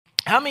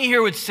How many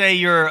here would say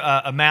you're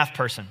a math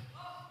person?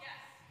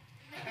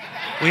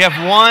 We have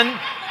one.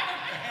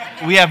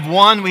 We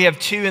have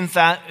two,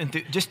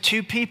 just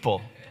two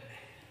people.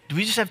 Do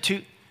we just have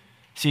two?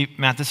 See,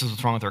 Matt, this is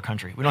what's wrong with our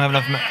country. We don't have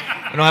enough.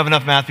 We don't have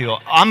enough math people.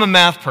 I'm a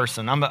math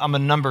person. I'm a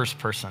numbers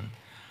person.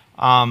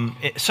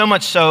 So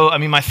much so, I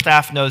mean, my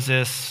staff knows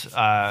this.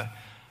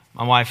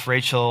 My wife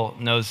Rachel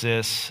knows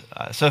this.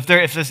 So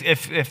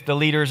if the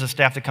leaders, the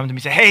staff that come to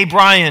me say, "Hey,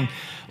 Brian,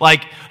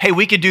 hey,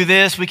 we could do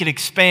this. We could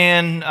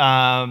expand."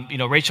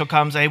 Rachel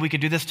comes, "Hey, we could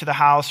do this to the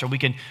house, or we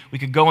could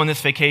go on this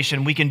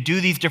vacation. We can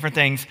do these different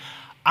things."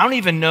 I don't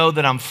even know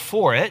that I'm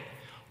for it.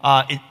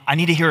 I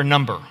need to hear a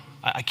number.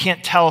 I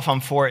can't tell if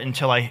I'm for it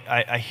until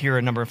I hear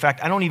a number. In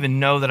fact, I don't even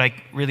know that I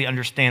really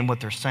understand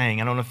what they're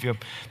saying. I don't know if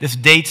this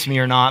dates me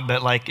or not,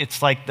 but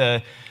it's like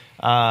the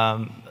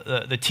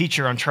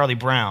teacher on Charlie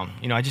Brown.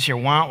 I just hear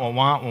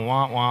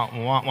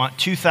want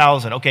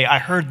 2,000. Okay, I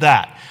heard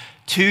that.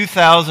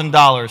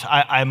 $2,000.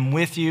 I'm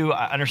with you.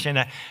 I understand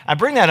that. I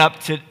bring that up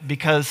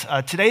because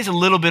today's a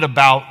little bit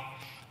about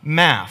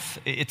math.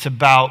 It's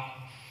about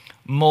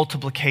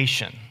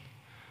multiplication.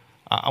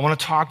 I want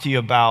to talk to you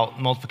about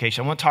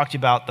multiplication. I want to talk to you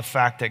about the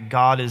fact that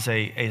God is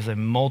a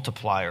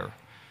multiplier.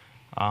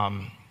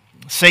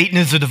 Satan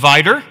is a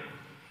divider.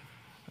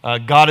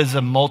 God is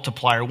a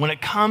multiplier. When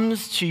it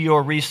comes to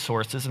your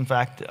resources, in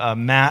fact,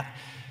 Matt,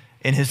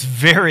 in his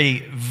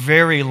very,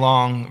 very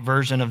long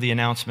version of the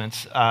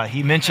announcements,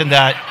 he mentioned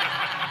that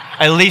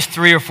at least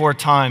 3 or 4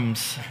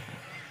 times.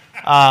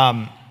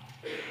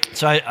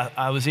 So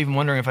I was even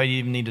wondering if I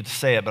even needed to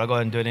say it, but I'll go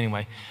ahead and do it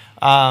anyway.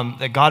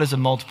 That God is a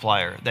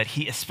multiplier, that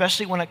he,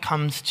 especially when it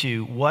comes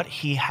to what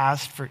he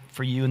has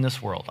for you in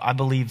this world, I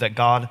believe that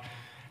God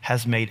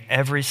has made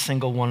every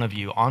single one of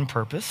you on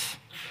purpose,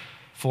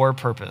 for a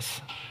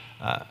purpose,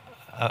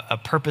 a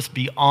purpose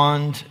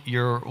beyond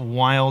your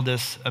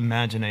wildest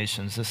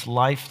imaginations. This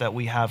life that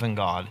we have in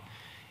God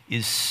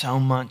is so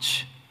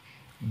much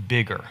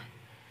bigger.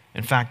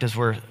 In fact, as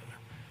we're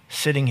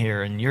sitting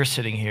here and you're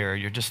sitting here,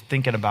 you're just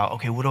thinking about,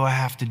 okay, what do I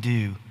have to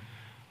do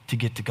to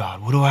get to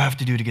God? What do I have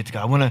to do to get to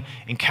God? I want to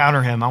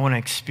encounter him. I want to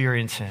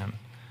experience him.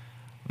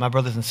 My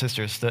brothers and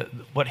sisters,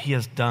 what he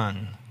has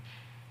done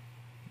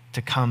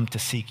to come to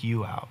seek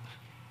you out,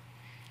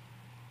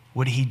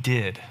 what he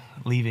did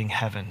leaving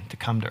heaven to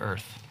come to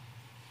earth.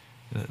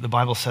 The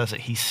Bible says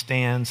that he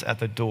stands at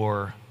the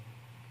door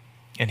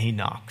and he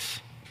knocks.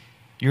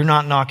 You're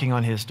not knocking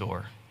on his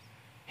door.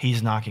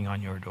 He's knocking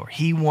on your door.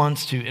 He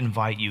wants to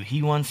invite you.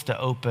 He wants to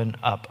open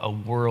up a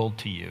world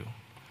to you.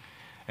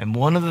 And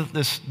one of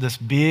this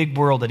big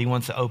world that he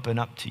wants to open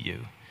up to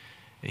you,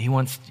 he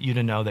wants you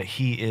to know that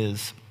he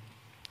is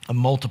a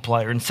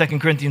multiplier. In 2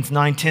 Corinthians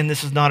 9:10,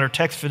 this is not our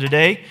text for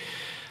today,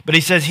 but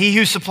he says, "He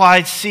who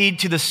supplies seed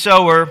to the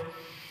sower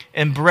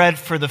and bread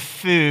for the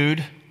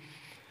food,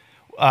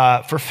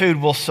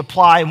 will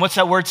supply," and what's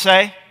that word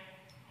say?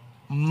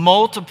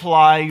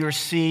 Multiply your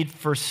seed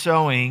for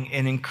sowing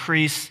and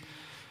increase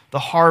the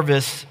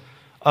harvest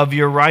of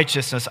your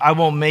righteousness. I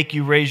won't make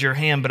you raise your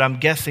hand, but I'm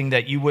guessing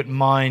that you wouldn't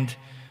mind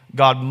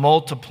God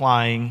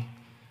multiplying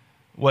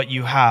what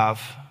you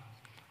have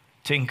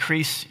to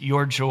increase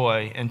your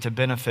joy and to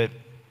benefit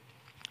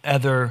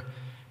other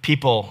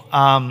people.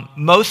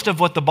 Most of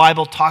what the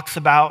Bible talks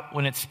about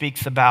when it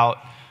speaks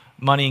about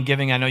money and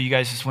giving, I know you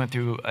guys just went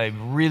through a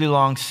really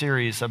long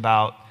series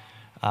about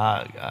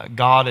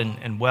God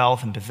and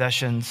wealth and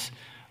possessions.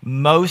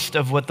 Most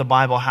of what the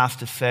Bible has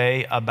to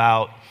say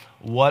about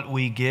what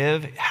we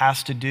give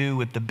has to do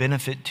with the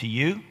benefit to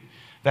you. In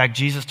fact,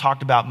 Jesus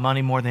talked about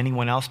money more than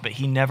anyone else, but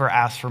he never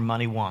asked for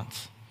money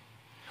once.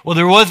 Well,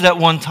 there was that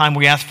one time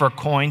where he asked for a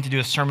coin to do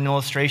a sermon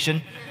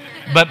illustration,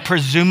 but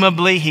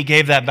presumably he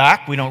gave that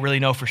back. We don't really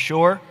know for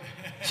sure.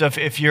 So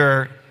if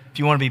you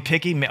want to be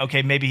picky,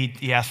 okay, maybe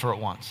he asked for it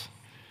once.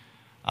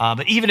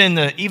 But even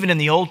in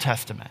the Old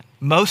Testament,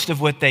 most of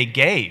what they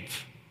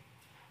gave,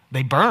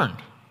 they burned.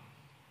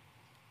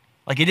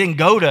 Like it didn't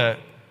go to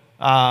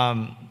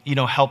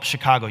help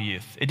Chicago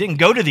youth. It didn't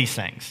go to these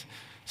things.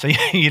 So,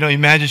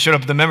 imagine showed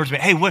up at the members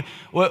meeting. Hey, what?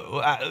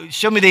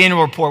 Show me the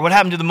annual report. What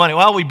happened to the money?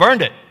 Well, we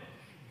burned it.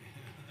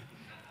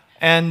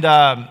 And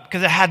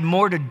because it had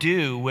more to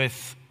do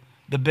with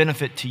the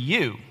benefit to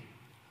you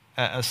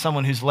as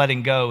someone who's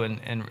letting go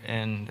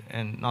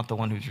and not the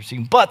one who's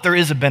receiving. But there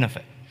is a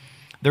benefit.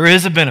 There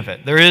is a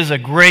benefit. There is a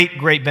great,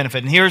 great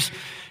benefit. And here's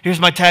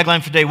my tagline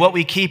for today. What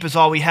we keep is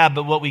all we have,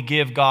 but what we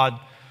give, God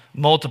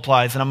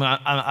multiplies. And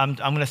I'm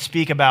going to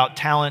speak about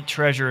talent,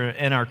 treasure,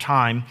 and our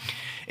time.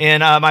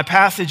 And my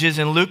passage is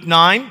in Luke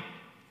 9.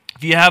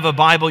 If you have a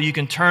Bible, you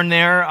can turn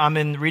there. I'm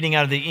reading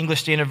out of the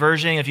English Standard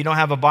Version. If you don't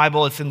have a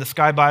Bible, it's in the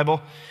Sky Bible.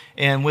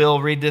 And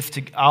I'll read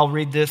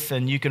this,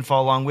 and you can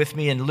follow along with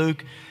me. In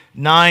Luke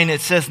 9,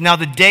 it says, "Now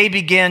the day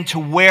began to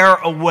wear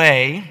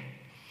away,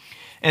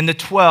 and the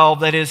 12,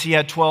 that is, he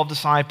had 12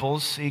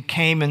 disciples, he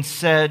came and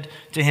said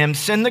to him,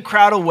 'Send the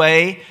crowd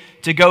away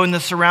to go in the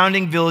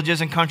surrounding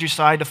villages and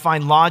countryside to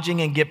find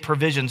lodging and get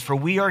provisions, for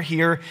we are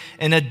here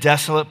in a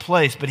desolate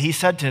place.' But he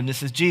said to him,"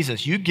 this is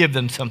Jesus, "you give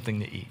them something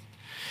to eat."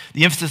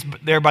 The emphasis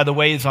there, by the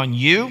way, is on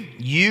you.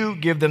 You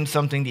give them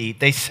something to eat.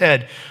 They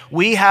said,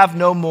 we have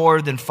no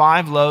more than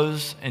 5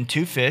 loaves and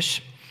 2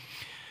 fish,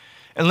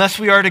 unless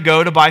we are to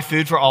go to buy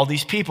food for all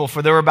these people.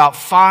 For there were about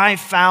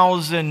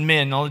 5,000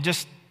 men. Now,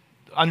 just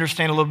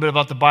understand a little bit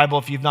about the Bible.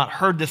 If you've not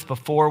heard this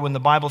before, when the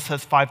Bible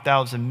says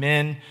 5,000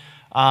 men,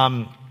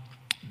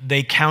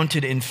 they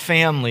counted in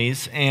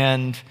families.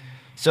 And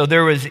so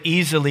there was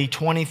easily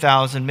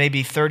 20,000,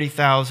 maybe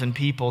 30,000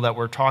 people that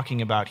we're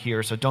talking about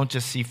here. So don't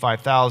just see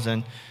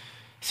 5,000,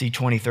 see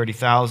 20,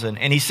 30,000.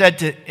 And he said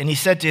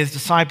to his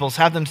disciples,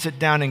 have them sit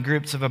down in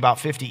groups of about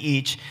 50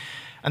 each.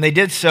 And they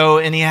did so,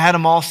 and he had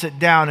them all sit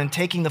down. And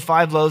taking the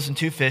 5 loaves and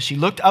 2 fish, he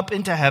looked up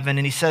into heaven,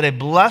 and he said a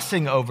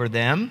blessing over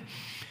them.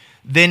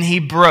 Then he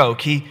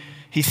broke. He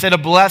said a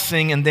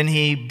blessing, and then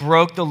he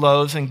broke the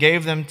loaves and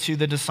gave them to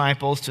the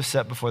disciples to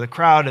set before the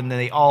crowd. And then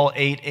they all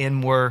ate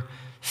and were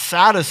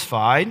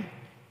satisfied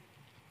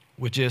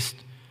with just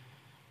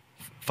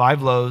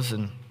 5 loaves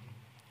and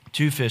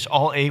 2 fish.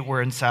 All 8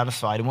 were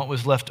satisfied. And what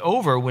was left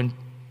over was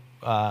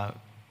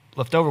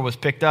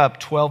picked up,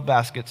 12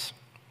 baskets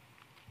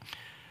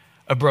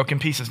of broken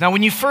pieces. Now,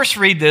 when you first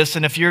read this,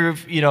 and if you're,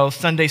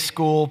 Sunday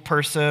school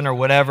person or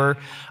whatever,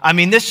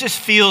 this just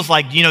feels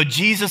like,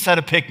 Jesus at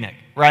a picnic,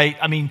 right?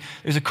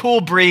 There's a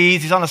cool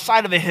breeze. He's on the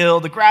side of a hill.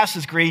 The grass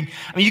is green.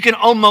 You can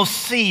almost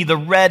see the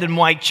red and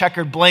white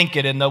checkered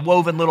blanket and the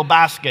woven little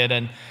basket.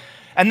 And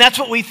that's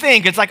what we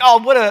think. It's like,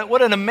 oh,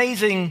 what an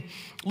amazing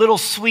little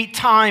sweet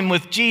time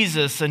with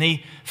Jesus. And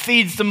he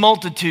feeds the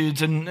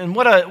multitudes. And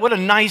what a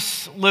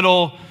nice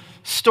little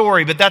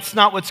story. But that's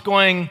not what's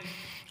going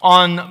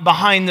on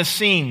behind the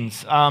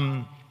scenes.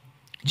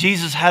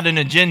 Jesus had an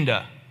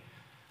agenda,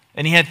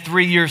 and he had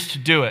 3 years to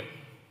do it.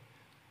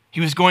 He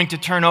was going to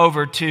turn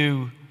over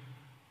to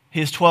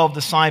his 12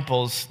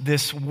 disciples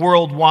this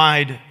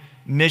worldwide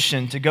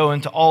mission to go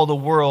into all the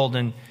world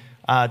and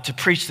to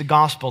preach the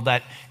gospel,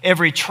 that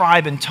every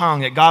tribe and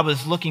tongue, that God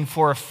was looking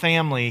for a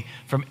family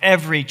from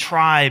every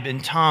tribe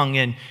and tongue.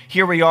 And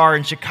here we are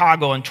in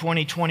Chicago in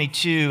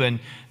 2022, and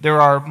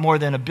there are more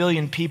than 1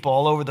 billion people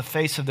all over the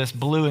face of this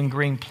blue and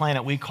green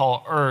planet we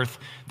call Earth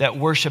that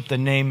worship the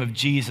name of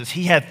Jesus.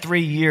 He had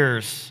 3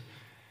 years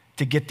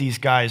to get these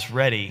guys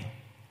ready.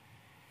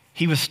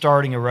 He was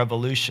starting a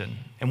revolution.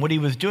 And what he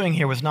was doing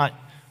here was not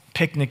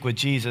picnic with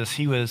Jesus.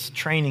 He was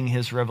training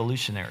his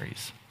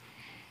revolutionaries.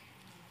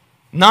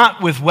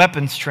 Not with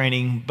weapons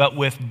training, but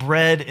with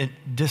bread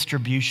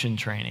distribution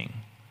training.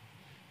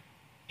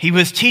 He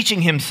was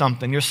teaching him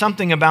something. There's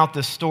something about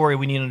this story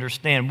we need to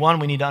understand. One,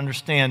 we need to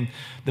understand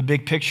the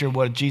big picture of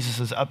what Jesus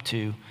is up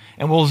to.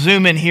 And we'll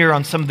zoom in here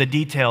on some of the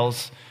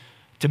details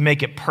to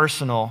make it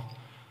personal.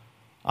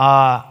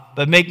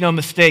 But make no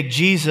mistake,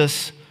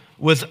 Jesus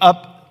was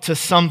up to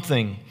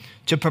something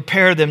to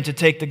prepare them to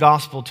take the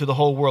gospel to the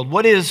whole world.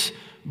 What is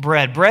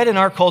bread? Bread in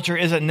our culture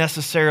isn't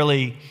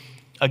necessarily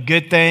a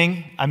good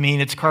thing.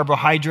 It's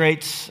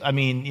carbohydrates.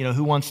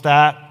 Who wants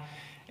that?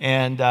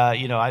 And,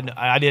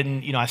 I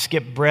didn't, I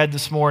skipped bread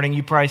this morning.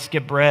 You probably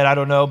skipped bread. I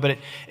don't know. But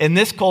in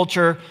this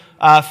culture,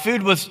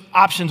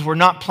 options were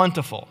not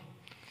plentiful.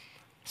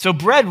 So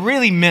bread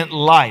really meant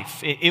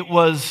life. It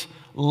was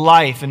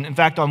life. And in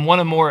fact, on one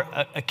or more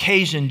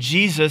occasions,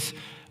 Jesus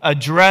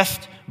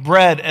addressed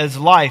bread as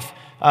life.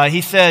 He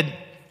said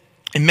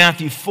in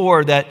Matthew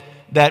 4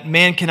 that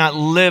man cannot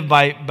live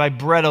by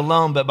bread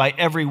alone, but by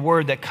every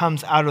word that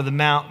comes out of the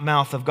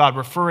mouth of God,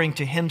 referring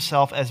to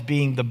himself as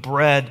being the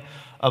bread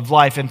of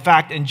life. In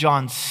fact, in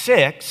John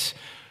 6,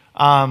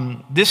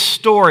 this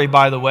story,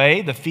 by the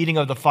way, the feeding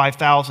of the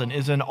 5,000,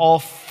 is in all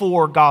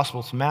 4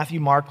 Gospels,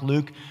 Matthew, Mark,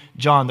 Luke,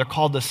 John. They're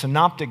called the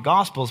Synoptic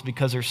Gospels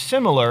because they're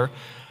similar,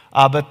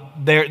 but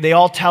they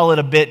all tell it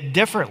a bit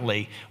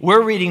differently.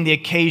 We're reading the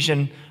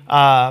occasion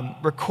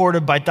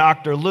recorded by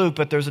Dr. Luke,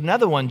 but there's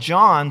another one,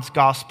 John's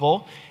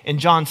Gospel. In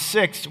John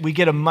 6, we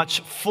get a much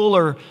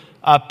fuller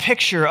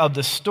picture of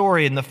the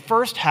story. In the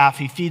first half,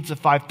 he feeds the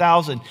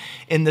 5,000.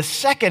 In the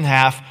second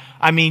half,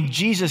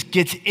 Jesus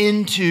gets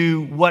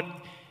into what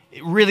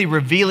really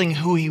revealing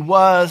who he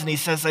was, and he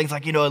says things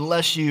like,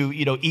 unless you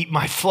eat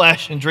my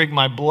flesh and drink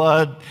my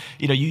blood,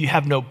 you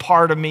have no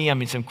part of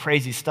me. Some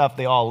crazy stuff.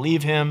 They all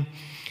leave him.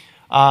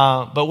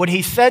 But what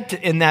he said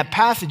in that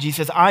passage, he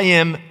says, I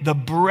am the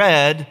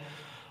bread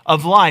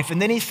of life.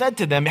 And then he said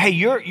to them, hey,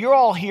 you're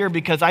all here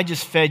because I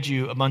just fed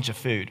you a bunch of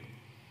food.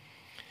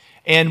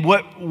 And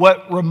what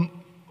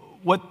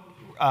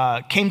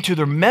came to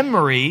their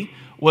memory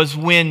was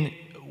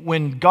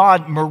when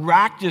God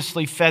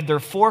miraculously fed their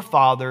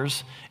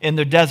forefathers in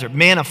the desert.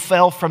 Manna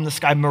fell from the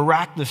sky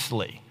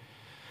miraculously.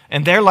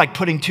 And they're like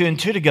putting 2 and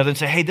 2 together and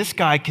say, hey, this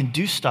guy can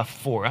do stuff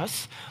for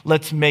us.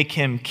 Let's make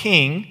him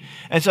king.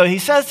 And so he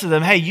says to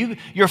them, hey,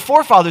 your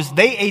forefathers,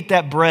 they ate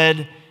that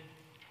bread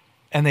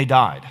and they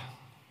died.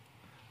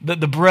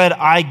 The bread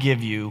I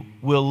give you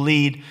will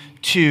lead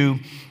to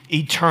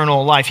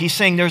eternal life. He's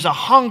saying there's a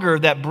hunger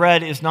that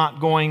bread is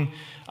not going,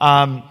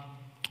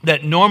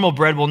 that normal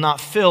bread will not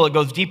fill. It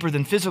goes deeper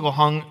than physical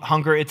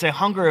hunger. It's a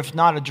hunger, if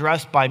not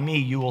addressed by me,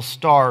 you will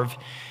starve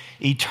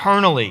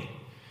eternally.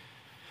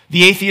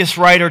 The atheist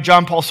writer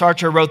Jean-Paul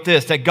Sartre wrote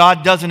this, that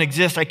God doesn't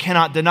exist, I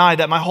cannot deny,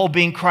 that my whole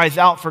being cries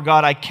out for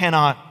God, I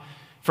cannot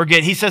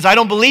forget. He says, I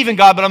don't believe in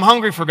God, but I'm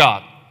hungry for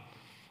God.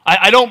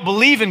 I don't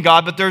believe in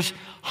God, but there's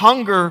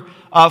hunger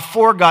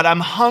for God. I'm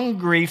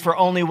hungry for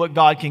only what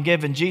God can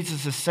give. And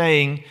Jesus is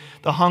saying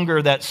the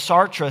hunger that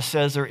Sartre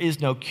says there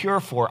is no cure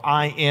for.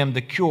 I am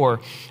the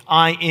cure.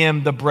 I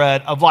am the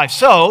bread of life.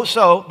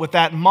 So with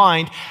that in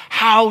mind,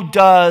 how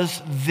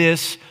does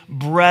this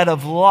bread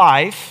of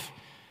life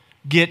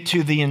get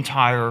to the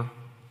entire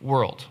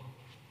world?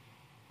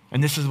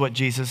 And this is what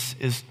Jesus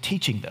is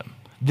teaching them.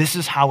 This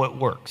is how it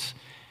works.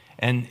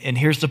 And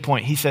here's the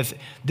point. He says,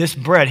 this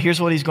bread, here's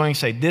what he's going to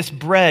say. This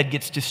bread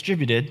gets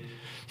distributed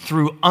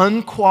through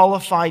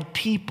unqualified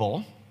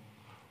people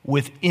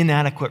with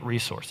inadequate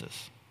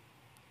resources.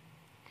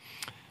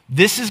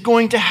 This is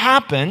going to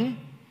happen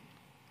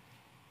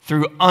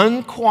through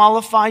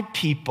unqualified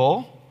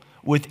people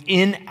with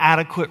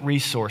inadequate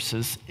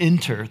resources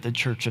enter the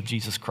church of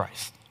Jesus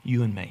Christ,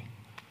 you and me.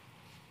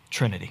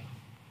 Trinity.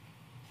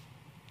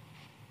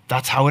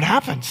 That's how it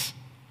happens.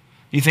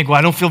 You think, well,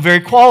 I don't feel very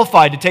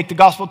qualified to take the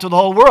gospel to the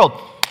whole world.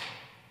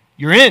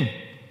 You're in.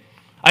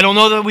 I don't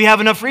know that we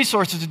have enough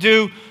resources to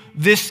do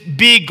this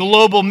big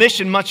global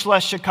mission, much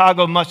less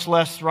Chicago, much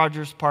less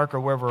Rogers Park or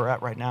wherever we're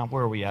at right now.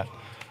 Where are we at?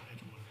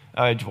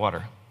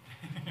 Edgewater.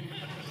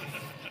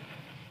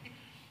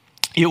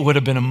 It would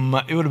have been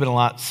a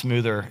lot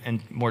smoother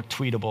and more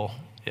tweetable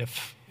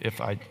if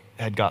I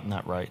had gotten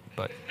that right,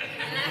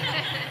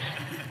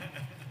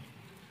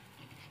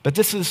 But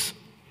this is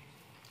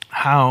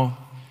how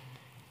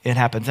it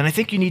happens. And I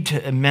think you need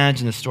to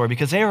imagine the story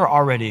because they are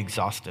already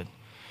exhausted.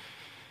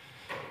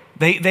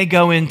 They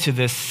go into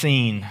this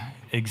scene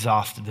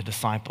exhausted, the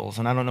disciples.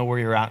 And I don't know where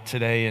you're at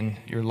today in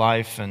your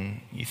life,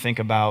 and you think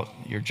about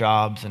your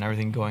jobs and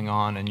everything going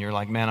on, and you're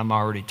like, man, I'm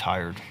already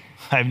tired.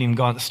 I haven't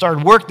even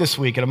started work this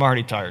week, and I'm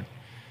already tired.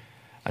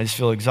 I just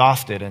feel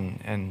exhausted,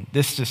 and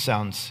this just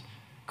sounds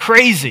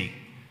crazy.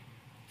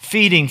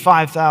 Feeding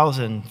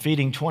 5,000,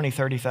 feeding 20,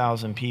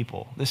 30,000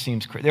 people. This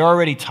seems crazy. They're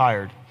already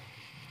tired.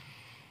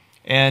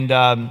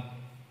 And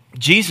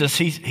Jesus,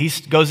 he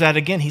goes at it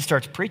again. He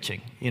starts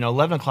preaching.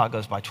 11 o'clock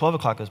goes by, 12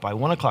 o'clock goes by,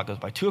 1 o'clock goes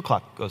by, 2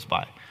 o'clock goes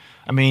by.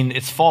 I mean,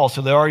 it's fall,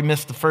 so they already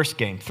missed the first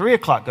game. 3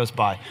 o'clock goes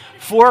by,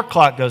 4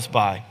 o'clock goes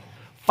by,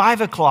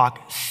 5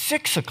 o'clock,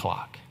 6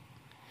 o'clock.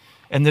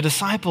 And the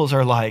disciples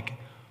are like,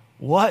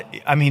 what?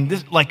 I mean,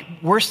 this like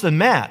worse than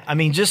that. I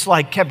mean, just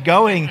like kept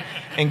going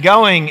and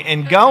going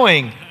and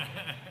going.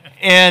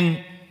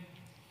 And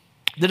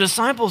the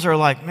disciples are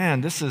like,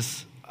 man, this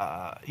is,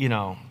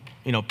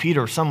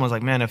 Peter or someone's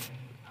like, man, if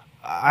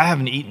I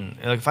haven't eaten,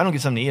 like if I don't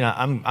get something to eat,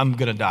 I'm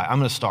going to die. I'm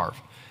going to starve.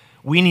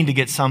 We need to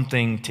get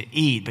something to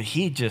eat. But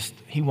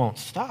he won't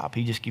stop.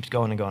 He just keeps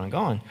going and going and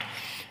going.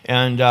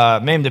 And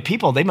man, the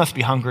people, they must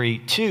be hungry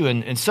too.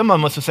 And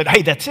someone must have said,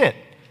 hey, that's it.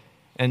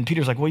 And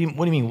Peter's like, what do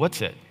you mean,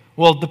 what's it?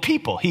 Well, the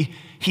people. He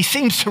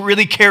seems to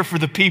really care for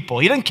the people.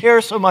 He doesn't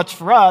care so much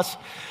for us,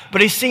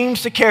 but he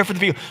seems to care for the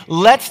people.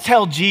 Let's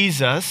tell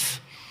Jesus,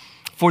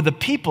 for the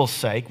people's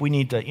sake, we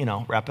need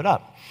to, wrap it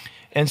up.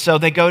 And so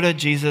they go to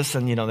Jesus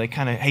and, they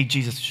kind of, hey,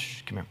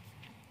 Jesus, come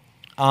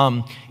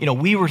here.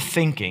 We were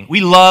thinking,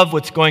 we love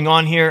what's going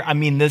on here. I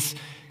mean, this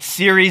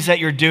series that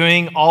you're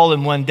doing all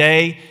in one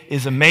day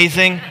is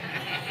amazing.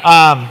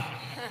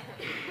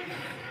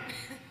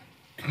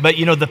 But,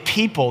 the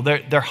people,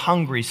 they're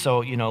hungry, so,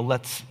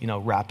 let's,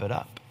 wrap it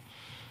up.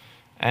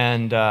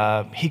 And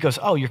he goes,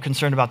 oh, you're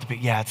concerned about the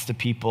people? Yeah, it's the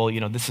people.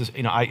 This is,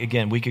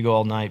 again, we could go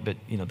all night, but,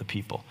 the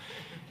people.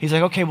 He's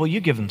like, okay, well, you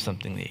give them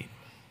something to eat.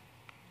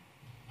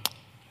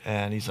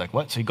 And he's like,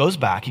 what? So he goes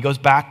back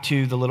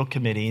to the little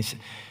committees,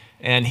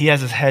 and he has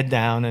his head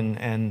down,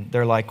 and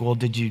they're like, well,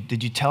 did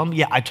you tell him?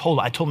 Yeah, I told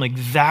him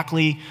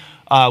exactly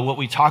what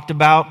we talked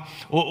about.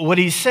 What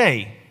did he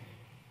say?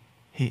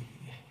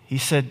 He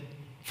said,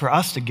 for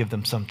us to give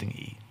them something to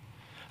eat.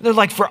 And they're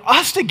like, for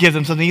us to give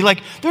them something to eat?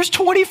 Like, there's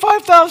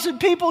 25,000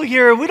 people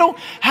here, and we don't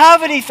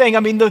have anything. I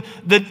mean,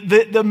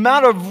 the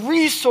amount of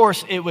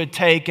resource it would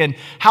take and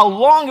how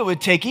long it would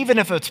take, even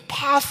if it's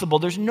possible,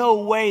 there's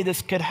no way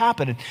this could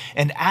happen.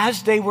 And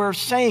as they were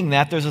saying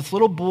that, there's this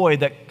little boy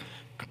that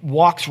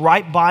walks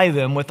right by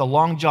them with a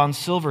Long John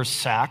Silver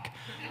sack,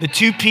 the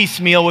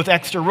 2-piece meal with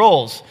extra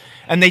rolls.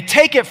 And they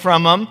take it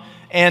from him,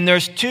 and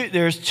there's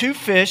two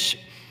fish,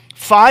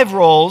 5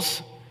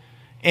 rolls,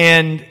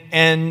 and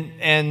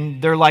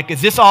they're like,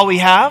 is this all we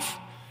have?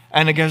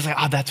 And the guy's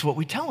like, that's what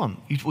we tell him.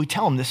 We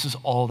tell him this is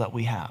all that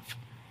we have.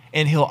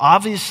 And he'll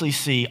obviously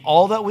see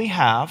all that we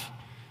have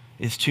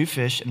is 2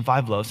 fish and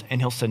 5 loaves,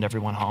 and he'll send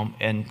everyone home,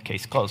 and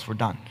case closed, we're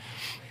done.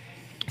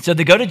 So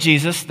they go to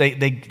Jesus.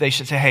 They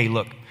should say, hey,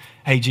 look,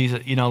 hey,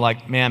 Jesus,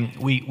 man,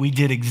 we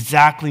did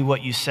exactly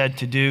what you said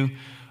to do.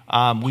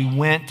 We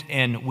went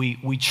and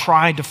we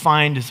tried to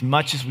find as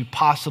much as we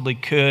possibly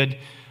could.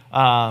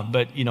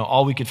 But,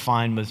 all we could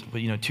find was,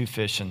 2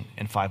 fish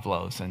and 5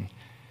 loaves. And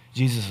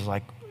Jesus is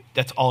like,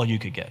 that's all you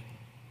could get.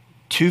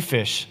 2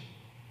 fish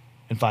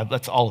and 5,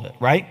 that's all of it,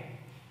 right?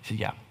 He said,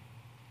 yeah.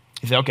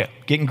 He said, okay,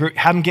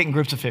 have them get in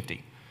groups of 50.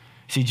 He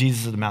See,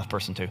 Jesus is the math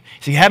person too.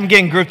 So you have them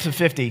getting groups of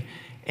 50,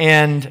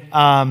 and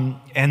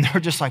they're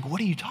just like, what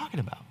are you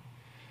talking about?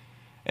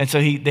 And so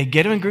they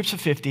get them in groups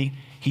of 50.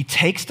 He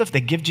takes stuff,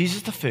 they give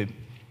Jesus the food.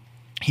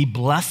 He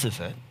blesses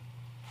it,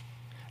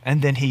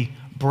 and then he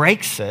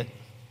breaks it,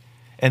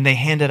 and they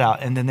hand it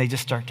out, and then they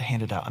just start to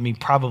hand it out. I mean,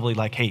 probably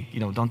like, hey,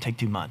 don't take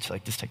too much.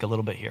 Like, just take a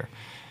little bit here.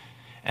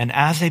 And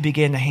as they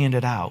begin to hand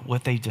it out,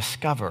 what they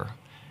discover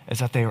is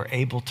that they were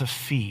able to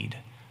feed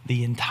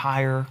the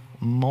entire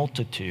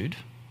multitude,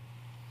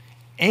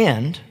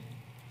 and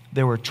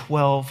there were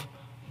 12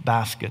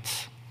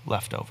 baskets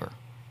left over.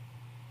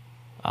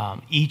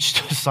 Each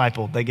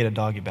disciple, they get a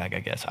doggy bag,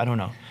 I guess. I don't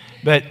know.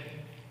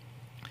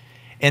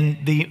 And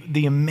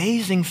the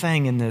amazing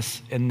thing in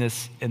this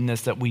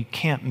that we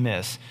can't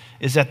miss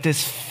is that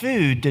this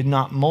food did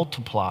not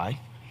multiply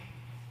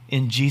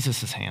in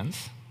Jesus'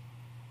 hands.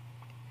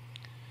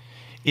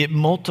 It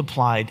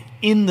multiplied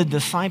in the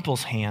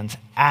disciples' hands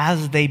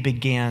as they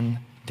began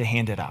to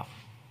hand it out.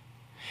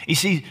 You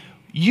see,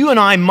 you and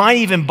I might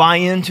even buy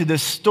into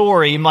this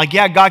story and like,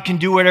 yeah, God can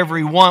do whatever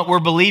he wants. We're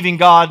believing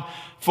God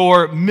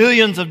for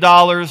millions of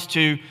dollars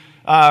to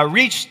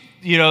reach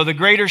the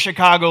greater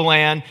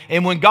Chicagoland.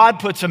 And when God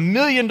puts $1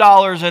 million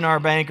in our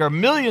bank or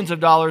millions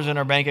of dollars in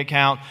our bank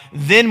account,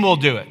 then we'll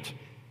do it.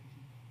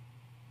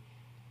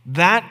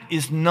 That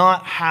is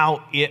not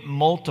how it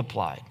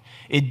multiplied.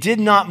 It did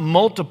not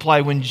multiply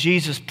when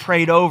Jesus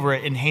prayed over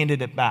it and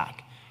handed it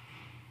back.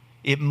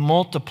 It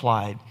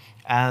multiplied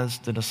as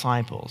the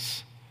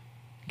disciples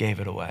gave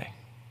it away.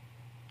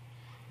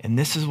 And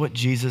this is what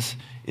Jesus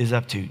is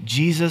up to.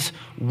 Jesus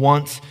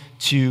wants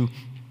to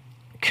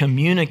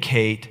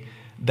communicate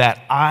that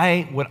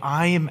what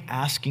I am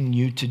asking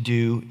you to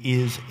do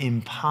is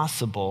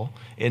impossible,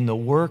 and the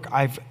work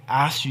I've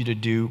asked you to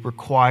do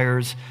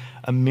requires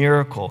a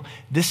miracle.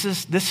 This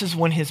is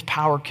when his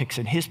power kicks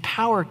in. His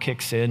power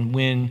kicks in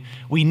when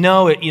we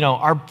know it,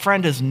 our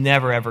friend is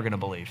never, ever going to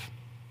believe.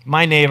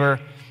 My neighbor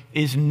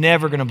is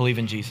never going to believe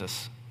in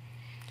Jesus.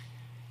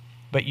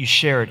 But you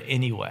share it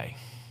anyway.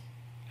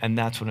 And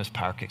that's when his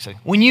power kicks in.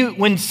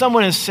 When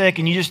someone is sick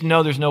and you just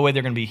know there's no way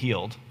they're going to be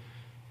healed,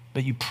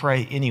 but you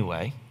pray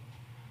anyway,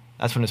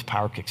 that's when his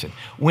power kicks in.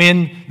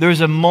 When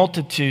there's a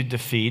multitude to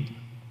feed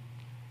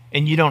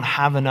and you don't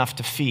have enough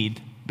to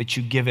feed, but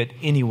you give it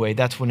anyway,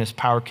 that's when his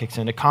power kicks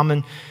in. A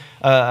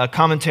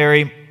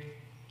commentator,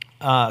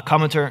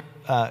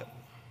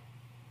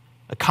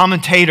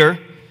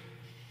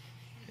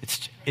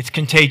 it's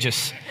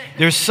contagious.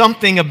 There's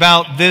something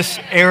about this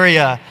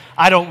area.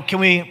 Can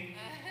we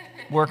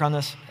work on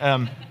this?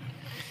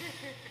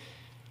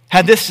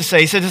 Had this to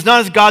say. He said, it's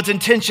not God's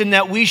intention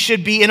that we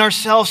should be in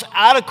ourselves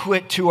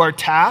adequate to our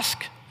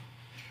task.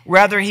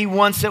 Rather, he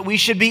wants that we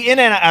should be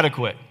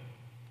inadequate.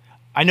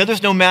 I know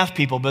there's no math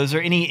people, but is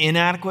there any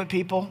inadequate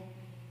people?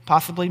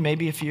 Possibly,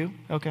 maybe a few.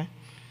 Okay.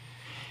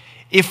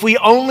 If we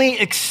only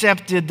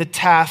accepted the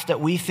tasks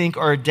that we think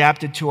are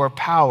adapted to our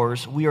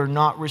powers, we are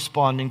not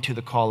responding to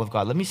the call of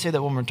God. Let me say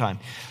that one more time.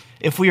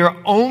 If we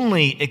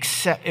only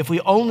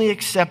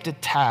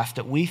accepted tasks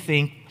that we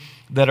think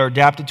that are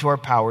adapted to our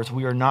powers,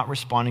 we are not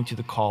responding to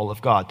the call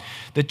of God.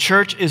 The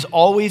church is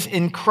always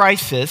in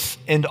crisis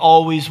and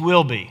always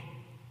will be.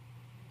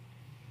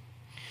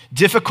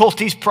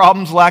 Difficulties,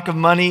 problems, lack of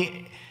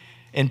money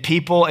and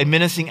people, a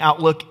menacing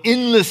outlook,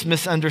 endless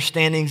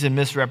misunderstandings and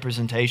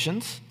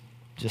misrepresentations.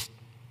 Just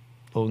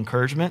a little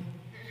encouragement.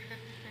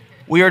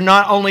 We are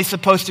not only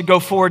supposed to go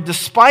forward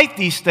despite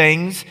these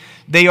things,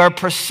 they are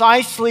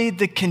precisely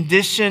the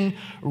condition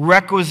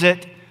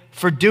requisite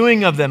for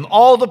doing of them.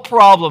 All the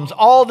problems,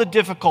 all the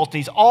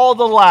difficulties, all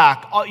the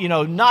lack,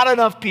 not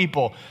enough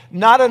people,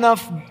 not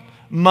enough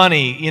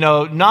money,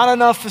 not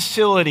enough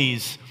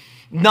facilities,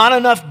 not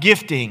enough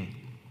gifting.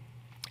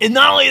 And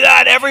not only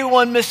that,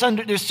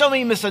 there's so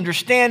many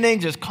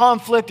misunderstandings, there's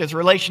conflict, there's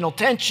relational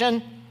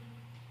tension.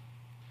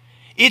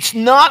 It's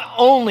not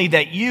only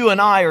that you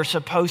and I are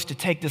supposed to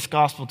take this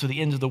gospel to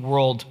the ends of the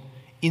world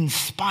in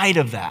spite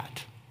of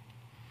that.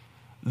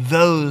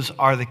 Those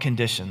are the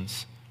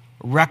conditions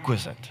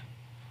requisite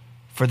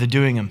for the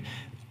doing them.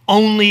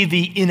 Only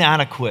the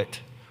inadequate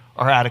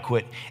are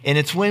adequate. And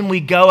it's when we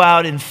go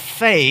out in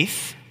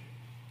faith,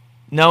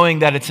 knowing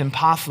that it's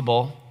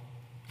impossible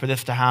for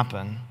this to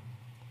happen,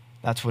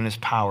 that's when his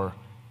power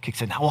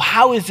kicks in. Well,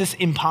 how is this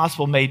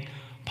impossible made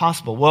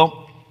possible?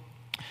 Well,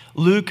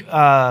 Luke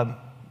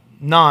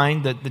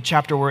 9, the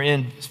chapter we're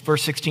in,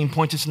 verse 16,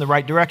 points us in the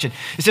right direction.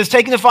 It says,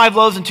 taking the 5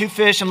 loaves and 2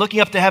 fish and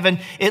looking up to heaven,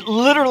 it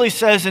literally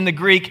says in the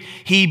Greek,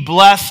 he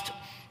blessed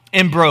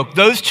and broke.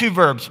 Those 2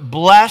 verbs,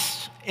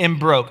 blessed and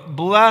broke.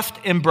 Blessed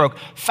and broke.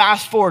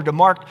 Fast forward to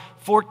Mark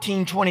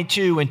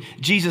 14:22, when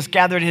Jesus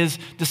gathered his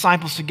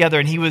disciples together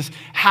and he was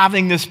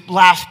having this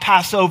last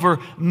Passover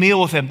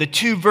meal with them. The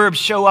 2 verbs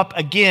show up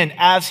again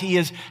as he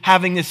is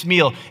having this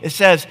meal. It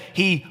says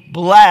he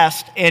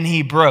blessed and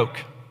he broke.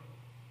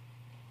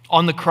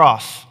 On the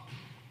cross,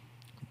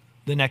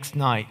 the next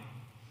night,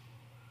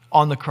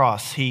 on the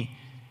cross, he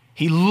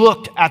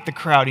looked at the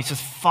crowd. He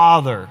says,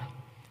 Father,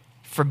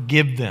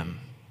 forgive them,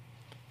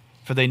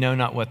 for they know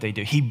not what they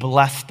do. He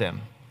blessed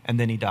them and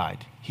then he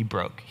died. He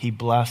broke. He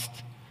blessed,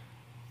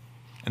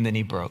 and then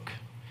he broke.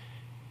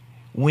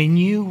 When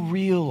you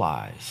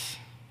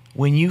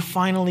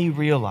finally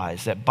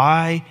realize that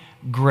by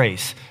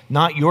grace,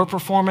 not your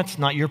performance,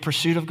 not your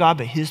pursuit of God,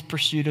 but his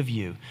pursuit of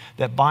you,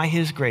 that by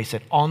his grace,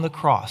 that on the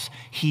cross,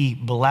 he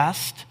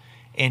blessed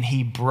and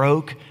he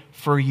broke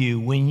for you.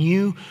 When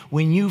you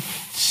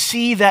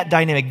see that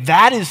dynamic,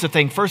 that is the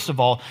thing, first of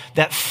all,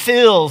 that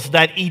fills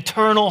that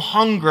eternal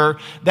hunger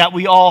that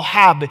we all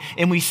have.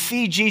 And we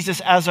see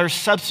Jesus as our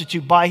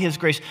substitute by his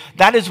grace.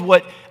 That is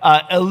what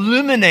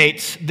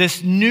illuminates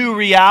this new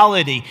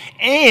reality.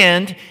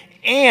 And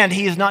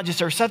he is not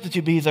just our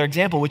substitute, but he's our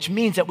example, which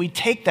means that we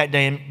take that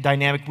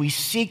dynamic, we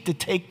seek to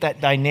take that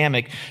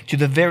dynamic to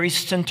the very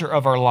center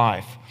of our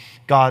life.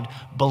 God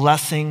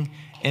blessing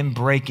and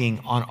breaking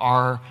on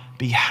our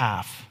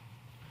behalf.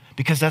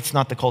 Because that's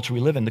not the culture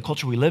we live in. The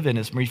culture we live in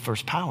is me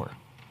first power.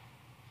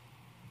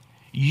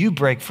 You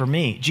break for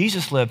me.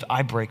 Jesus lived,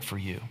 I break for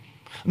you.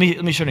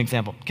 Let me show an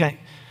example, okay?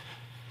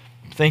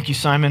 Thank you,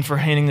 Simon, for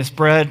handing this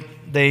bread.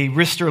 They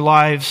risked their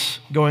lives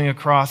going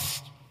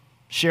across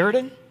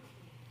Sheridan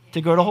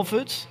to go to Whole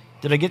Foods.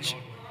 Did I get you?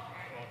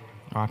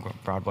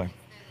 Broadway.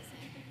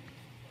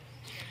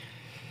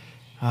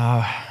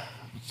 I'm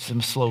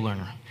a slow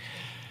learner.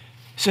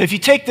 So if you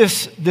take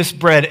this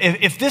bread,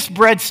 if this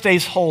bread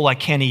stays whole, I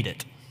can't eat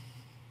it.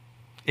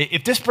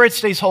 If this bread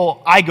stays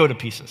whole, I go to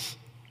pieces.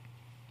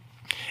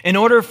 In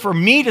order for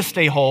me to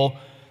stay whole,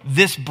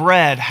 this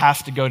bread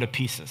has to go to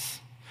pieces.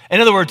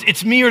 In other words,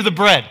 it's me or the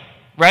bread,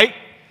 right?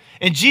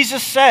 And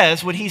Jesus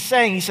says, what he's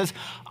saying, he says,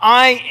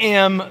 I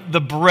am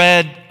the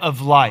bread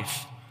of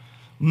life.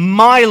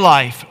 My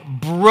life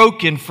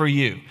broken for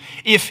you.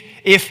 If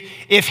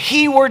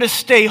he were to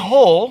stay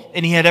whole,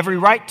 and he had every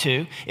right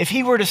to, if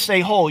he were to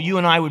stay whole, you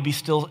and I would be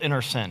still in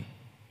our sin.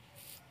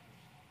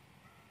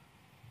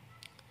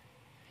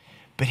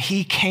 But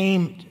he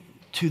came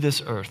to this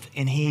earth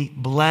and he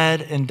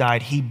bled and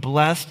died. He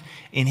blessed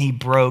and he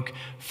broke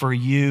for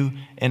you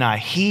and I.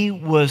 He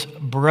was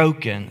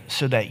broken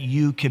so that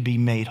you could be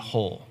made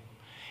whole.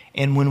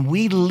 And when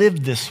we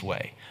live this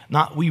way,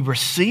 we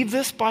receive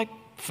this by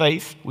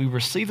faith,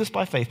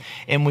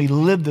 and we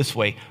live this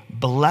way,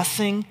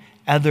 blessing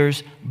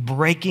others,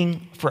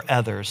 breaking for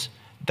others,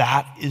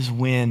 that is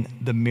when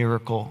the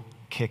miracle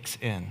kicks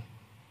in.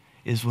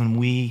 Is when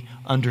we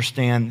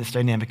understand this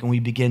dynamic and we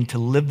begin to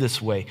live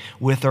this way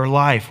with our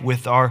life,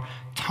 with our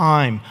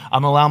time.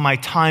 I'm allowing my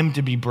time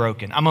to be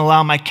broken. I'm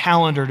allowing my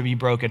calendar to be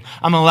broken.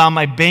 I'm allowing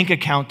my bank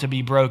account to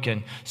be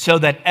broken so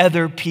that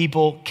other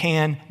people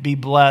can be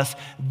blessed.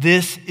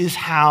 This is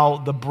how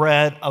the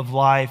bread of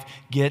life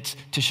gets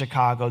to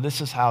Chicago.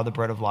 This is how the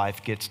bread of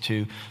life gets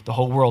to the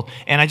whole world.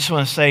 And I just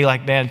want to say,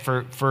 man,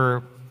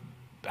 for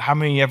how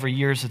many ever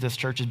years that this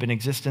church has been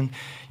existent,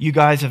 you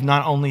guys have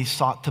not only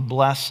sought to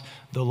bless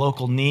the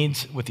local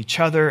needs with each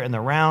other and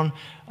around,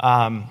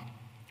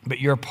 but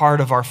you're a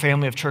part of our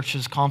family of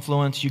churches,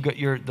 Confluence.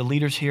 The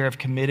leaders here have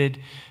committed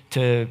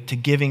to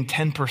giving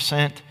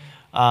 10%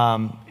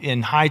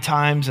 in high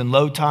times and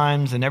low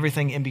times and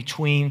everything in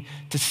between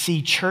to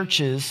see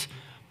churches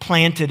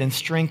planted and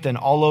strengthened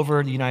all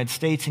over the United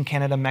States and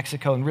Canada,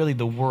 Mexico, and really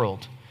the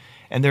world.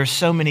 And there's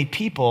so many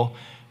people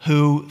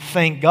who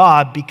thank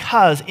God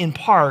because, in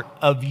part,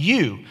 of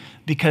you,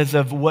 because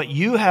of what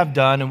you have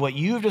done and what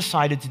you've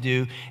decided to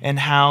do and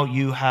how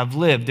you have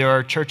lived. There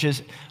are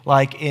churches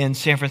like in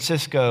San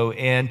Francisco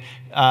and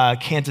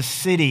Kansas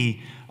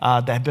City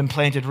that have been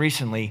planted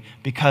recently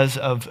because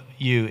of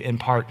you, in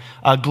part.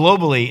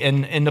 Globally,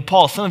 in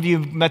Nepal, some of you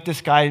have met this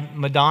guy,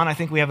 Madan. I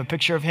think we have a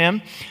picture of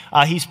him.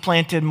 He's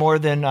planted more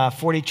than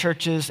 40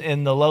 churches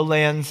in the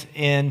lowlands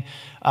in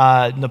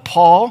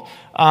Nepal.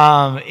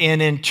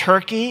 And in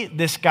Turkey,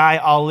 this guy,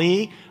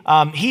 Ali,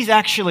 he's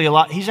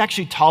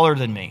actually taller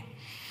than me.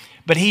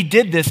 But he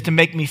did this to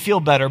make me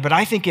feel better, but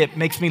I think it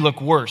makes me look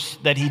worse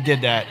that he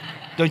did that.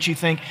 Don't you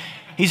think?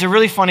 He's a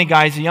really funny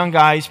guy. He's a young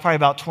guy. He's probably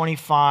about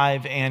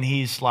 25, and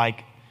he's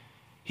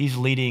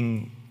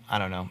leading,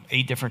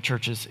 8 different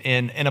churches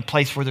in a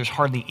place where there's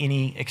hardly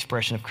any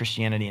expression of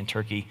Christianity in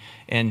Turkey.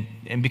 And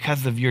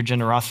because of your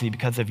generosity,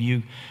 because of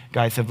you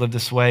guys have lived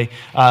this way.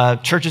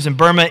 Churches in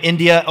Burma,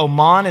 India,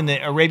 Oman, and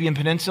the Arabian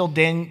Peninsula,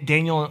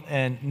 Daniel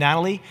and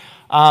Natalie.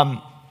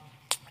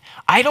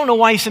 I don't know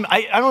why I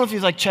don't know if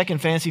he's like checking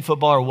fantasy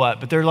football or what,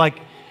 but they're like,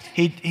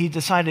 he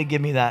decided to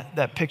give me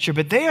that picture.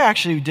 But they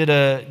actually did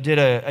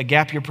a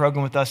gap year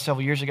program with us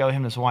several years ago, him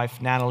and his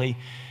wife, Natalie,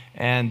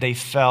 and they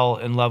fell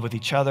in love with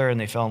each other and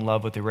they fell in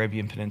love with the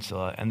Arabian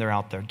Peninsula, and they're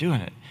out there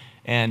doing it.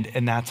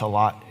 And that's a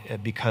lot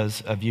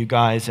because of you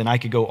guys. And I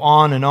could go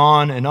on and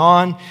on and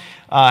on,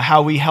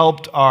 how we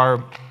helped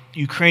our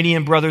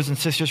Ukrainian brothers and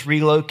sisters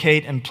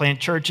relocate and plant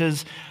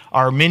churches,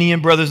 our Armenian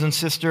brothers and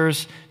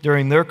sisters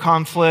during their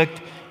conflict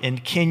in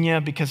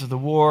Kenya because of the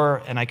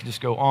war, and I could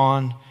just go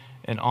on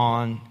and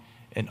on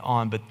and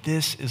on. But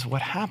this is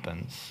what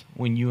happens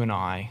when you and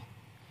I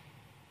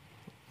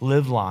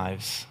live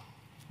lives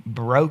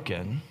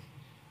broken.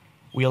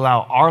 We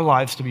allow our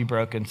lives to be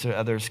broken so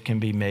others can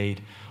be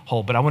made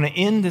whole. But I want to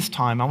end this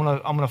time. I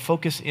want to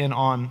focus in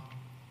on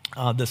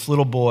this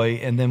little boy,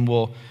 and then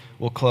we'll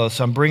close.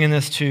 So I'm bringing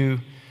this to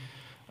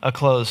a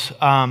close.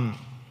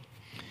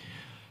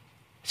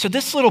 So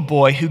this little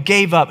boy who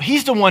gave up,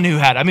 he's the one who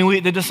had.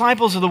 The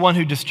disciples are the one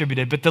who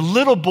distributed, but the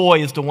little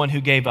boy is the one who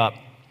gave up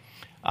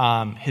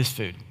his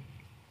food.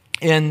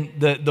 And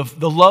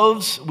the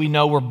loaves we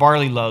know were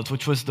barley loaves,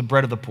 which was the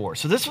bread of the poor.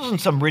 So this wasn't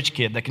some rich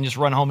kid that can just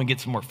run home and get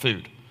some more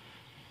food.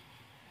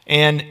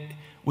 And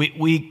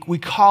we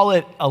call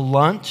it a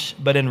lunch,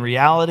 but in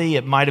reality,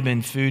 it might have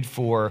been food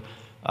for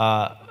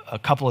a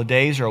couple of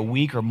days or a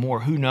week or more.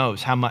 Who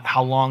knows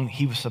how long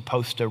he was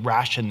supposed to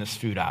ration this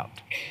food out.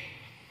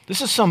 This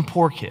is some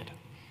poor kid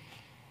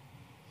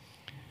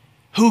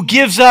who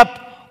gives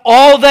up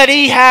all that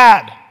he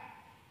had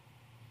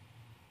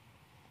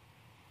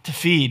to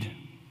feed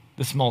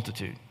this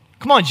multitude.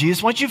 Come on,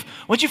 Jesus, why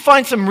don't you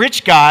find some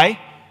rich guy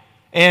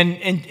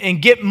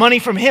and get money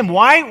from him?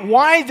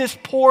 Why this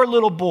poor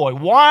little boy?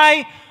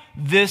 Why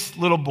this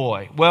little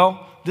boy?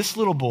 Well, this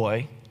little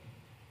boy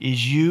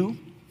is you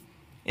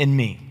and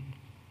me.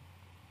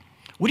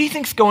 What do you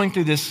think's going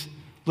through this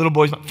little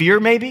boy's mind? Fear,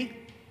 maybe?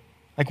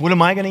 Like, what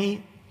am I going to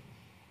eat?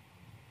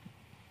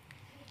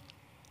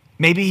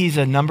 Maybe he's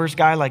a numbers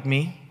guy like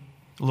me,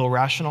 a little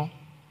rational.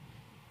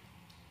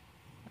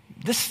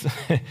 This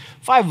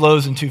 5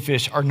 loaves and 2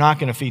 fish are not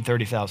going to feed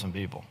 30,000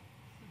 people.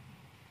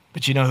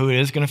 But you know who it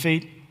is going to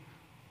feed?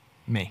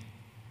 Me.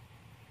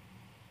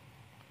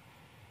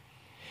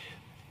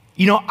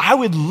 I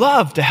would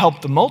love to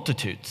help the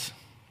multitudes.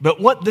 But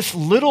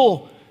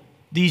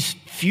these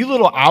few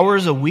little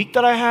hours a week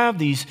that I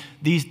have,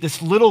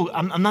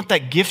 I'm not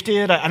that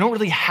gifted. I don't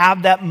really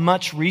have that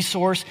much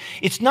resource.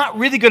 It's not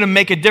really going to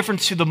make a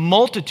difference to the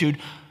multitude,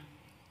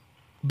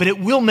 but it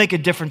will make a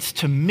difference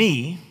to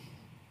me,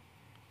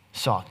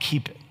 so I'll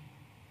keep it.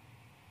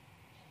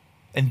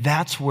 And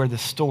that's where the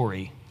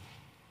story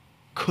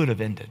could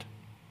have ended.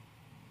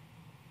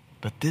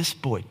 But this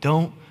boy,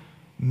 don't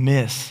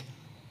miss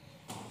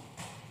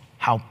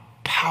how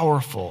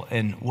powerful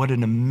and what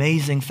an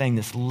amazing thing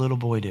this little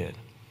boy did.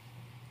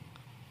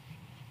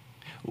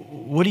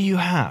 What do you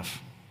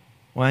have?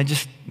 Well, I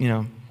just,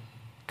 a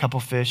couple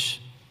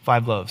fish,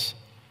 5 loaves.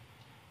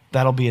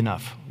 That'll be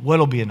enough.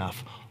 What'll be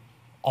enough?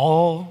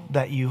 All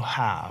that you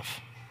have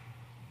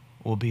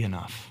will be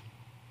enough.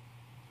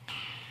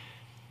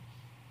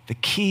 The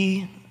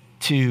key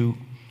to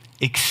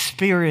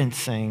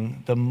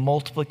experiencing the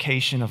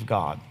multiplication of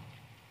God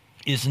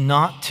is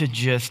not to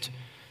just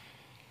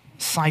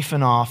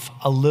siphon off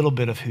a little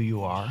bit of who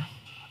you are,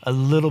 a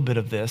little bit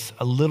of this,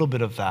 a little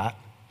bit of that.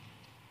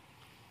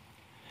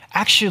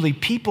 Actually,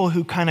 people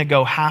who kind of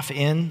go half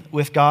in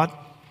with God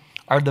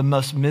are the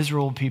most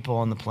miserable people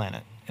on the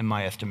planet, in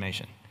my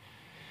estimation.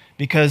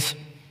 Because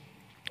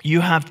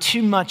you have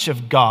too much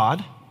of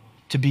God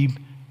to be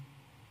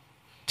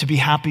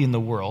happy in the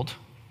world.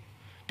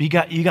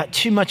 But you got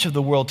too much of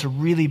the world to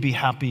really be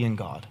happy in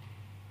God.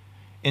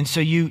 And so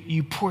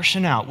you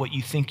portion out what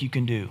you think you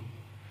can do.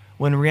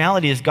 When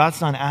reality is God's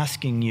not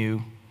asking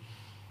you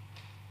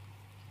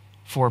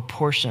for a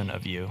portion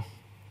of you.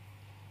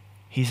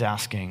 He's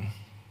asking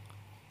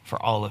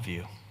for all of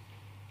you.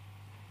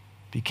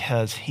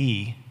 Because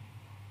he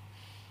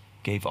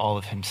gave all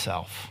of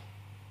himself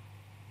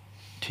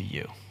to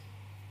you.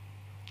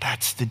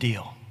 That's the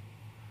deal.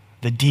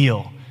 The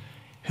deal.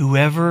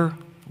 Whoever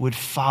would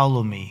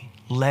follow me,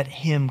 let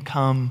him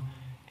come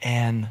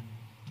and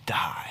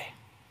die.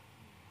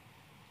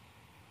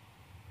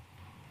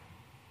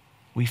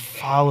 We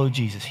follow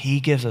Jesus. He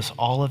gives us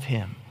all of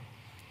him,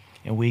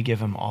 and we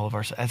give him all of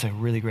ourselves. That's a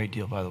really great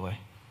deal, by the way.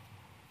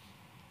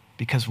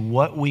 Because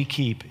what we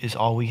keep is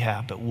all we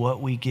have, but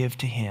what we give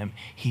to him,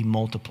 he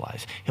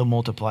multiplies. He'll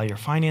multiply your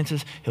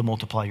finances. He'll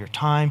multiply your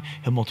time.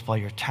 He'll multiply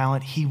your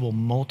talent. He will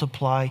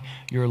multiply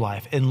your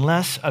life.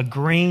 Unless a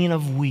grain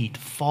of wheat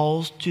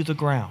falls to the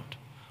ground.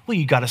 Well,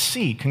 you got a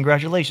seed.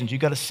 Congratulations, you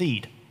got a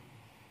seed.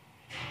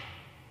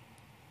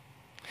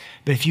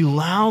 But if you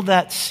allow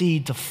that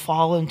seed to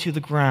fall into the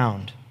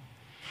ground,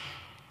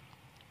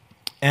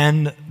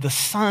 and the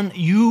sun,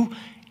 you,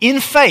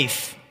 in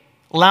faith,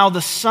 allow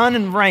the sun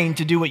and rain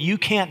to do what you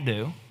can't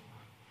do.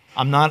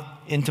 I'm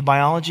not into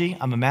biology.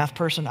 I'm a math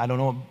person. I don't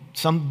know.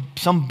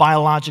 Some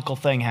biological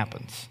thing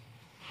happens.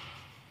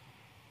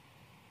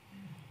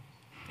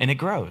 And it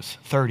grows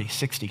 30,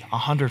 60,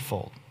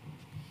 100-fold.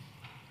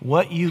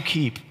 What you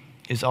keep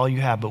is all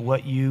you have, but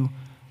what you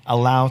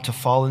allow to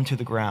fall into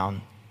the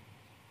ground,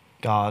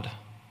 God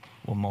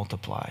will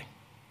multiply.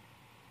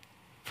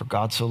 For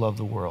God so loved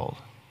the world.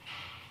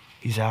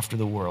 He's after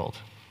the world.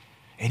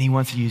 And he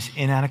wants to use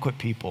inadequate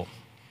people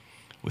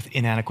with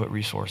inadequate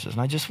resources.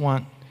 And I just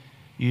want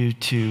you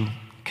to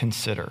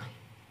consider.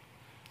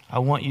 I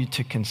want you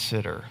to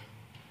consider.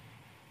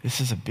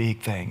 This is a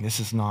big thing. This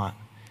is not.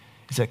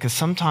 Is that because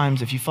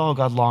sometimes if you follow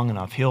God long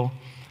enough, the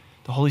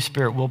Holy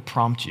Spirit will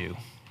prompt you.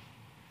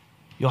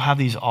 You'll have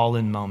these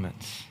all-in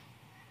moments.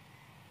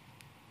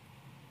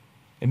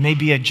 It may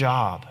be a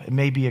job. It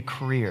may be a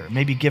career. It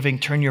may be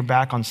turn your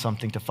back on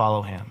something to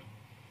follow him.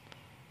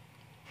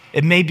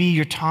 It may be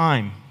your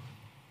time.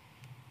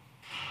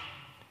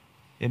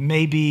 It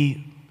may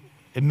be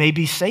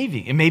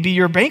saving. It may be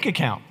your bank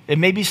account. It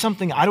may be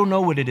something, I don't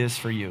know what it is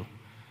for you.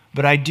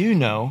 But I do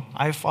know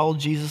I've followed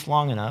Jesus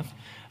long enough,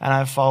 and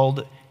I've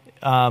followed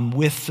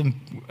with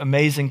some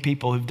amazing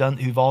people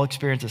who've all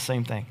experienced the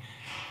same thing.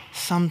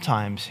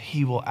 Sometimes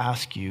he will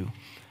ask you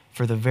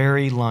for the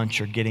very lunch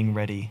you're getting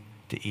ready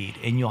to eat,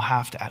 and you'll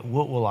have to ask,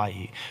 what will I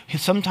eat?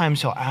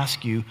 Sometimes he'll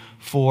ask you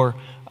for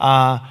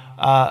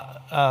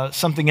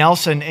something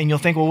else, and you'll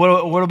think,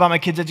 well, what about my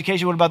kid's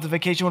education? What about the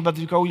vacation? What about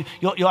the...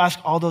 You'll ask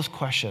all those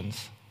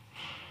questions.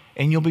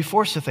 And you'll be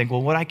forced to think,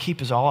 well, what I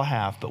keep is all I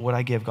have, but what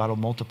I give, God will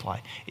multiply.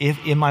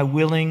 Am I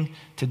willing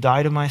to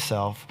die to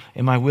myself?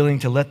 Am I willing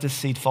to let this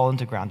seed fall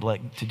into the ground,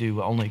 to do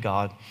what only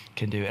God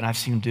can do? And I've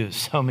seen him do it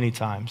so many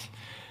times.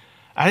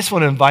 I just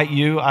want to invite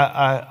you.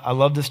 I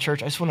love this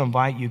church. I just want to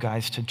invite you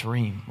guys to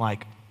dream.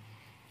 Like,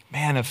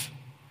 man, if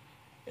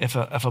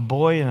a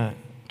boy and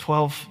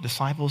 12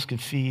 disciples could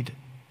feed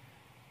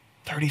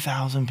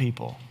 30,000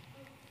 people,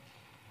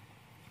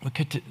 what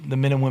could the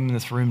men and women in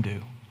this room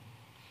do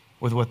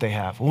with what they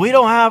have? Well, we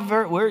don't have.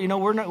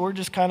 We're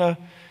just kind of.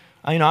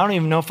 I don't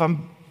even know if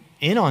I'm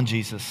in on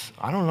Jesus.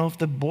 I don't know if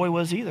the boy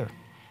was either.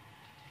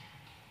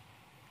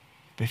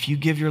 But if you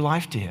give your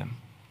life to him,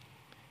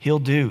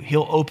 he'll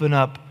open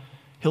up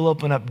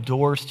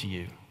doors to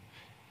you.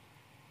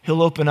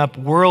 He'll open up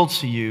worlds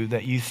to you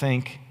that you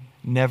think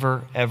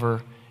never,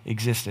 ever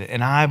existed.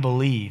 And I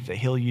believe that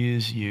he'll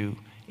use you,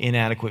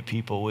 inadequate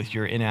people, with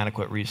your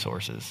inadequate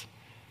resources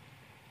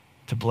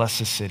to bless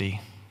the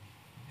city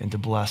and to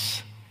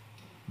bless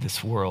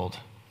this world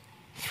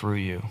through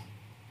you.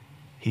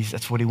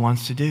 That's what he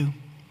wants to do.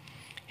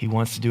 He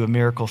wants to do a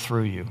miracle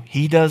through you.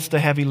 He does the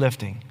heavy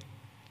lifting,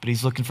 but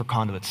he's looking for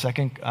conduits.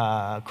 2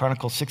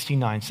 Chronicles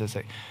 16:9 says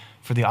that,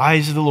 for the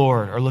eyes of the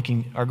Lord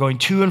are going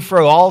to and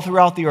fro all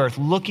throughout the earth,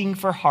 looking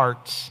for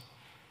hearts,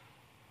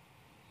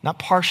 not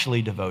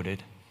partially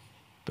devoted,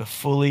 but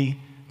fully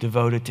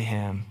devoted to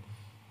him,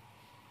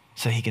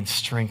 so he can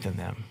strengthen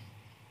them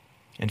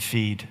and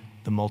feed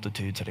the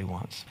multitudes that he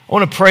wants. I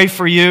want to pray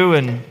for you,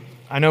 and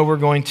I know we're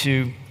going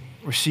to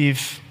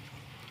receive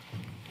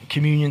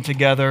communion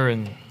together.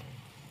 And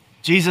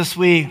Jesus,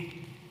 we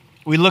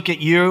look at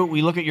you,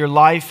 we look at your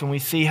life, and we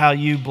see how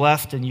you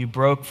blessed and you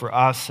broke for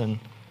us. And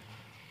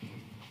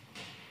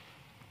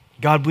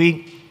God,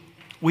 we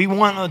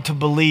want to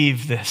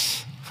believe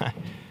this.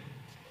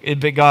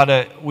 But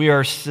God, we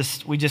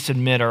just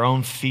admit our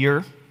own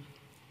fear.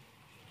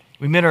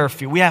 We admit our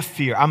fear. We have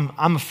fear.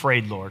 I'm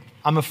afraid, Lord.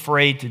 I'm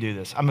afraid to do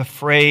this. I'm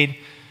afraid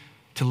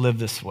to live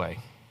this way.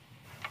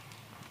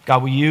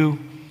 God, will you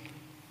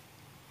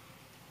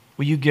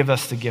give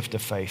us the gift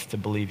of faith to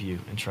believe you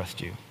and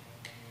trust you?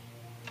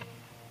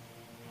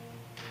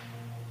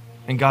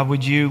 And God,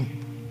 would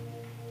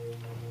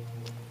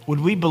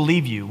we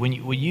believe you when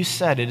you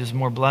said it is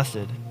more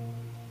blessed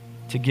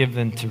to give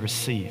than to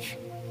receive?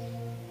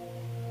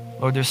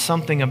 Lord, there's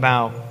something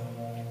about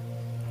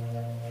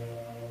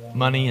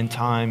money and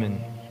time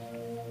and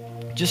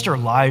just our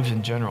lives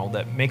in general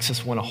that makes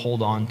us want to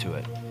hold on to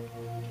it.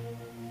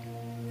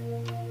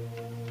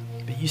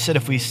 But you said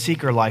if we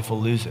seek our life,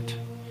 we'll lose it.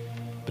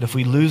 But if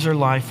we lose our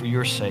life for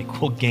your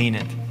sake, we'll gain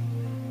it.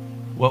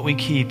 What we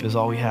keep is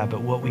all we have,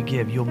 but what we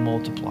give, you'll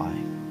multiply.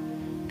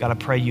 God, I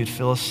pray you'd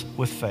fill us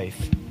with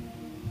faith.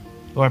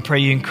 Lord, I pray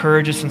you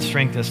encourage us and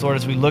strengthen us. Lord,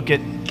 as we look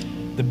at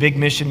the big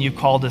mission you've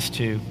called us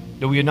to,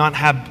 that we would not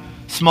have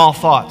small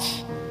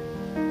thoughts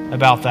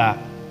about that.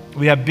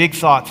 We have big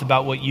thoughts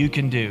about what you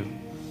can do.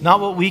 Not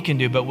what we can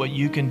do, but what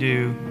you can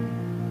do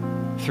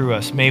through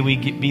us. May we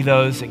be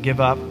those that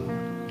give up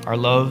our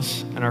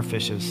loaves and our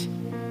fishes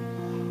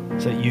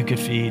so that you could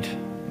feed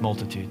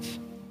multitudes.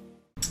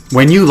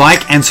 When you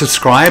like and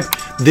subscribe,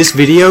 this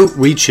video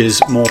reaches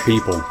more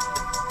people.